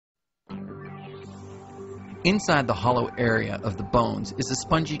Inside the hollow area of the bones is a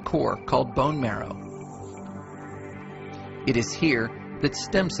spongy core called bone marrow. It is here that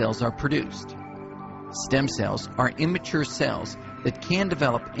stem cells are produced. Stem cells are immature cells that can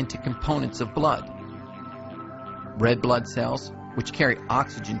develop into components of blood. Red blood cells, which carry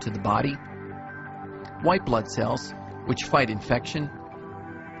oxygen to the body, white blood cells, which fight infection,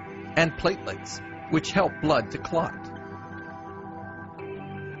 and platelets, which help blood to clot.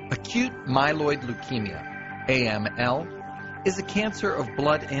 Acute myeloid leukemia, AML, is a cancer of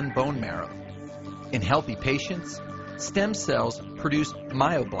blood and bone marrow. In healthy patients, stem cells produce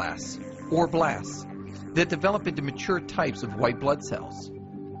myoblasts, or blasts, that develop into mature types of white blood cells.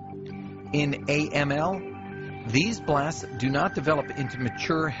 In AML, these blasts do not develop into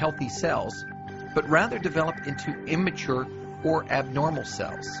mature healthy cells, but rather develop into immature or abnormal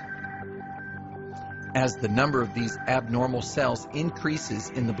cells. As the number of these abnormal cells increases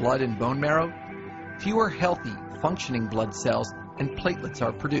in the blood and bone marrow, fewer healthy, functioning blood cells and platelets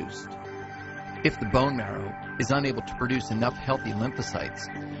are produced. If the bone marrow is unable to produce enough healthy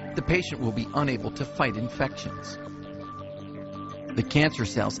lymphocytes, the patient will be unable to fight infections. The cancer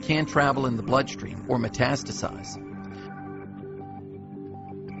cells can travel in the bloodstream or metastasize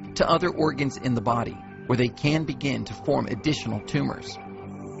to other organs in the body, where they can begin to form additional tumors.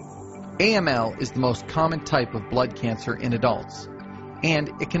 AML is the most common type of blood cancer in adults, and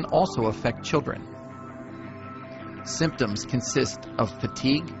it can also affect children. Symptoms consist of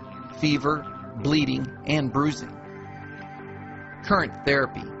fatigue, fever, bleeding, and bruising. Current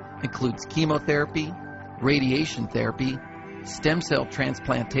therapy includes chemotherapy, radiation therapy, stem cell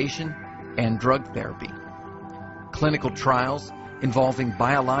transplantation, and drug therapy. Clinical trials involving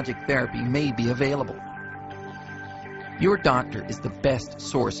biologic therapy may be available. Your doctor is the best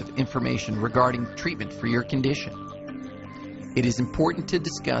source of information regarding treatment for your condition. It is important to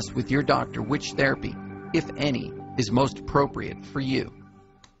discuss with your doctor which therapy, if any, is most appropriate for you.